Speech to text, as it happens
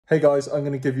Hey guys, I'm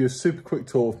going to give you a super quick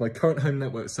tour of my current home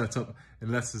network setup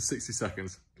in less than 60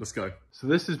 seconds. Let's go. So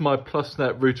this is my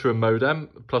PlusNet router and modem.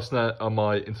 PlusNet are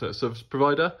my internet service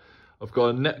provider. I've got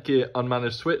a Netgear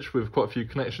unmanaged switch with quite a few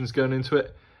connections going into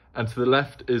it. And to the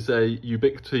left is a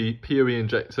Ubiquiti PoE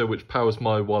injector which powers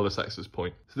my wireless access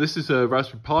point. So this is a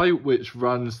Raspberry Pi which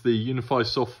runs the Unify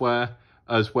software,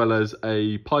 as well as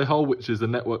a Pi-hole, which is a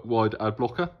network-wide ad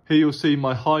blocker. Here you'll see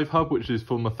my Hive hub, which is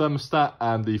for my thermostat,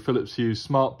 and the Philips Hue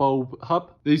smart bulb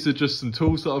hub. These are just some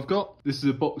tools that I've got. This is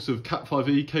a box of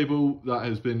Cat5e cable that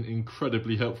has been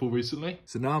incredibly helpful recently.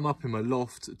 So now I'm up in my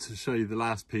loft to show you the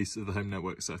last piece of the home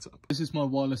network setup. This is my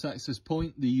wireless access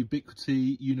point, the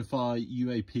Ubiquiti Unify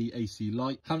UAP AC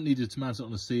light. Haven't needed to mount it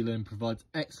on the ceiling, provides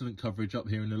excellent coverage up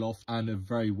here in the loft, and a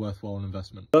very worthwhile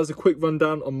investment. That's a quick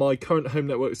rundown on my current home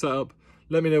network setup.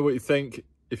 Let me know what you think.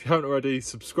 If you haven't already,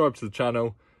 subscribe to the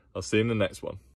channel. I'll see you in the next one.